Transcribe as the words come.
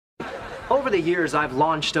Over the years, I've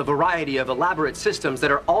launched a variety of elaborate systems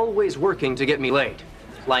that are always working to get me laid.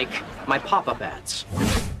 Like my pop-up ads.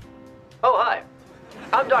 Oh, hi.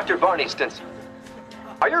 I'm Dr. Barney Stinson.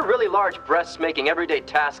 Are your really large breasts making everyday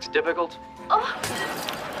tasks difficult? Oh,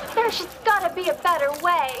 there's just gotta be a better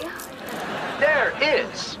way. There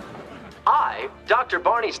is. I, Dr.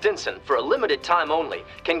 Barney Stinson, for a limited time only,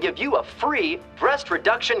 can give you a free breast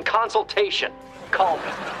reduction consultation. Call me.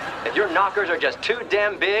 If your knockers are just too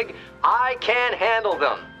damn big, I can handle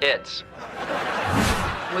them.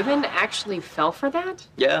 Women actually fell for that?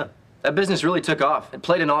 Yeah, that business really took off. It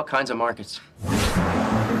played in all kinds of markets.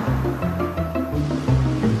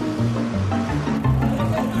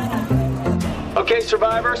 Okay,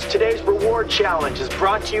 survivors, today's reward challenge is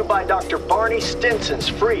brought to you by Dr. Barney Stinson's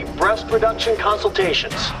free breast reduction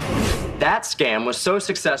consultations. That scam was so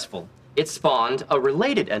successful, it spawned a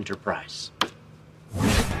related enterprise.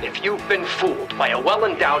 If you've been fooled by a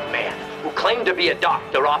well-endowed man who claimed to be a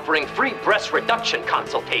doctor offering free breast reduction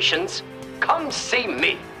consultations, come see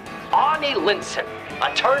me, Arnie Linson,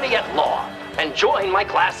 attorney at law, and join my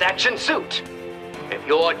class action suit. If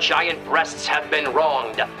your giant breasts have been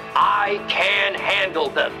wronged, I can handle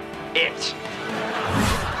them.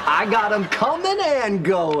 I got them coming and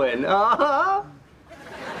going,